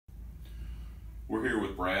We're here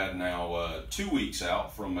with Brad now 2 weeks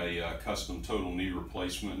out from a custom total knee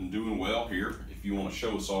replacement and doing well here. If you want to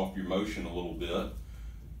show us off your motion a little bit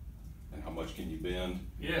and how much can you bend?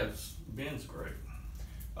 Yes, bend's great.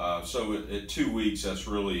 So at 2 weeks, that's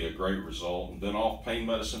really a great result. And then off pain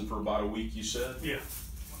medicine for about a week, you said? Yeah,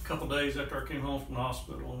 a couple days after I came home from the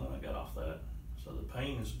hospital, and then I got off that. So the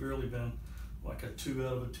pain has barely been like a 2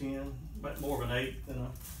 out of a 10, but more of an 8 than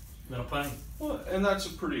a pain. Well, and that's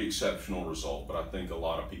a pretty exceptional result, but I think a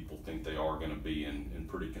lot of people think they are going to be in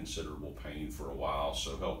pretty considerable pain for a while,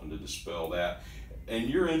 so helping to dispel that. And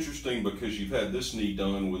you're interesting because you've had this knee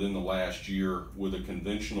done within the last year with a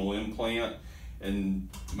conventional implant, and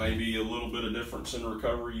maybe a little bit of difference in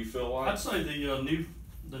recovery, you feel like? I'd say the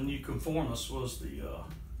new Conformis was the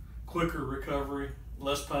quicker recovery,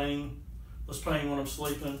 less pain when I'm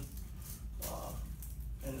sleeping.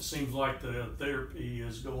 And it seems like the therapy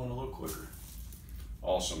is going a little quicker.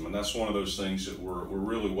 Awesome, and that's one of those things that we're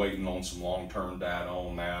really waiting on some long-term data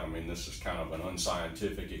on that. I mean, this is kind of an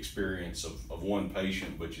unscientific experience of one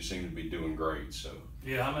patient, but you seem to be doing great, so.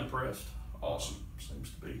 Yeah, I'm impressed. Awesome.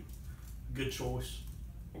 Seems to be a good choice.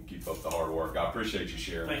 We'll keep up the hard work. I appreciate you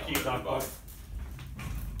sharing. Thank you, Dr.